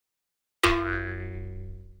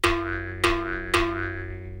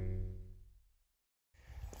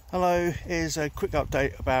Hello, here's a quick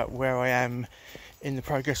update about where I am in the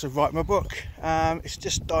progress of writing my book. It's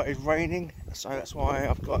just started raining, so that's why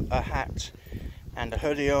I've got a hat and a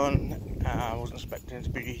hoodie on. I wasn't expecting it to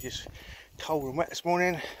be this cold and wet this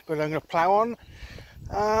morning, but I'm going to plough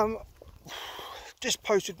on. Just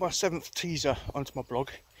posted my 7th teaser onto my blog.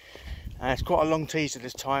 It's quite a long teaser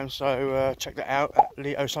this time, so check that out at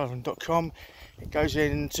OSullivan.com. It goes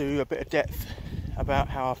into a bit of depth about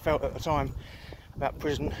how I felt at the time about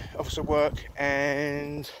prison officer work,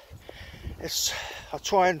 and I'm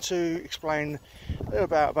trying to explain a little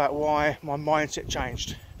about why my mindset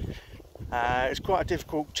changed. It's quite a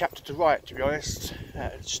difficult chapter to write, to be honest.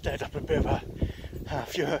 It stirred up a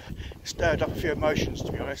few emotions,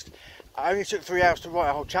 to be honest. I only took 3 hours to write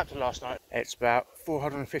a whole chapter last night. It's about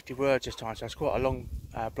 450 words this time, so it's quite a long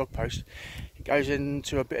blog post. It goes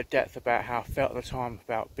into a bit of depth about how I felt at the time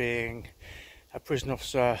about being a prison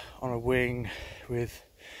officer on a wing with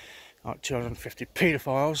like 250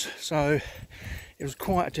 paedophiles. So it was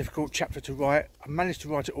quite a difficult chapter to write. I managed to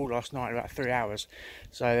write it all last night in about 3 hours,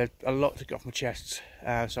 so there's a lot to get off my chest.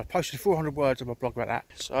 So I posted 400 words on my blog about that,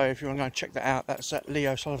 so if you want to go and check that out, that's at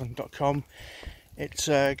OSullivan.com.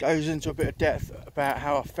 It goes into a bit of depth about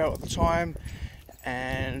how I felt at the time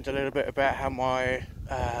and a little bit about how my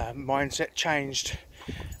mindset changed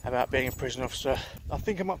about being a prison officer. I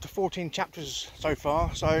think I'm up to 14 chapters so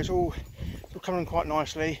far, so it's all coming quite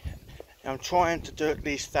nicely. I'm trying to do at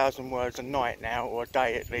least 1,000 words a night now, or a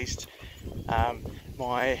day at least.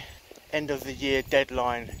 My end of the year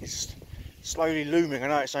deadline is slowly looming. I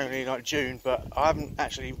know it's only like June, but I haven't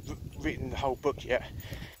actually written the whole book yet.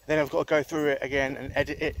 Then I've got to go through it again and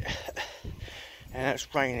edit it, and it's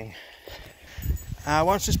raining.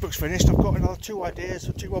 Once this book's finished, I've got another 2 ideas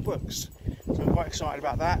for 2 more books, so I'm quite excited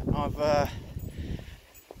about that. I've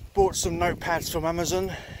bought some notepads from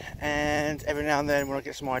Amazon, and every now and then when I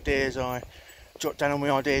get some ideas, I jot down all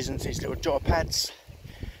my ideas into these little jotter pads.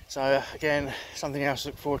 So again, something else to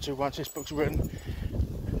look forward to once this book's written.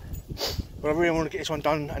 But I really want to get this one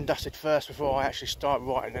done and dusted first before I actually start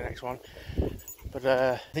writing the next one. But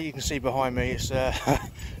I think you can see behind me it's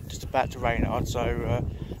just about to rain hard, so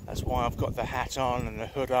that's why I've got the hat on and the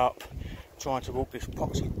hood up, trying to walk this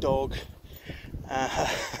poxy dog.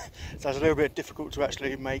 So it's a little bit difficult to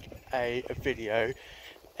actually make a video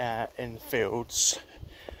in the fields,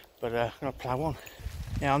 but I'm going to plough on.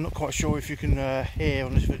 Now, I'm not quite sure if you can hear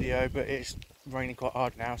on this video, but it's raining quite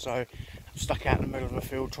hard now, so I'm stuck out in the middle of the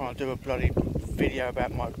field trying to do a bloody video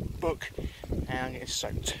about my book, and I'm getting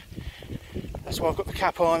soaked. That's why I've got the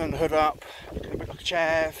cap on and the hood up, looking a bit like a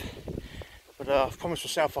chav. But I've promised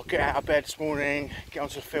myself I'll get out of bed this morning, get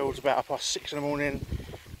onto the fields about 6:30 in the morning,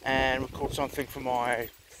 and record something for my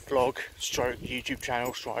vlog, stroke YouTube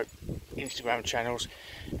channel, stroke Instagram channels,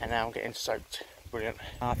 and now I'm getting soaked. Brilliant.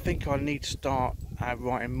 I think I need to start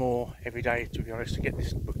writing more every day, to be honest, to get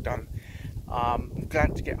this book done. I'm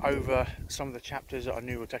glad to get over some of the chapters that I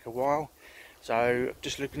knew would take a while. So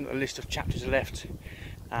just looking at the list of chapters left,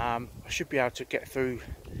 I should be able to get through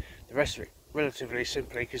the rest of it relatively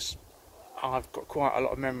simply, because I've got quite a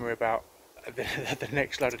lot of memory about the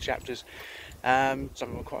next load of chapters. Some of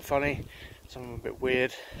them are quite funny, some of them are a bit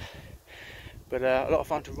weird, but a lot of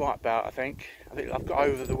fun to write about. I think I've got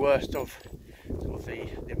over the worst of sort of the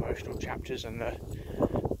emotional chapters and the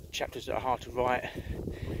chapters that are hard to write.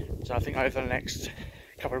 So I think over the next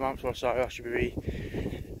couple of months or so I should be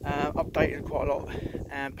updating quite a lot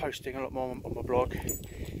and posting a lot more on my blog,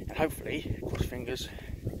 and hopefully, fingers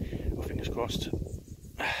crossed,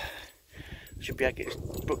 I should be able to get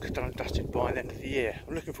this book done and dusted by the end of the year.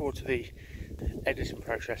 I'm looking forward to the editing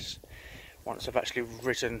process once I've actually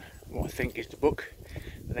written what I think is the book,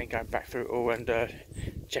 and then going back through it all and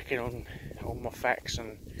checking on all my facts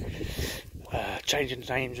and changing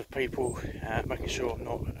the names of people, making sure I'm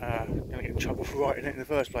not going to get in trouble for writing it in the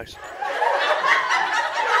first place.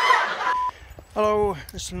 Hello,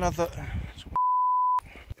 it's another.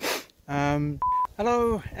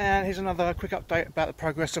 Hello, and here's another quick update about the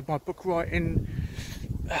progress of my book writing.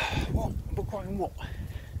 What? Book writing what?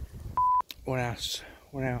 What else?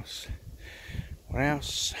 What else? What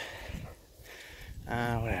else?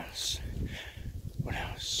 What else? What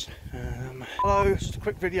else? Hello, just a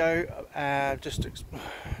quick video, just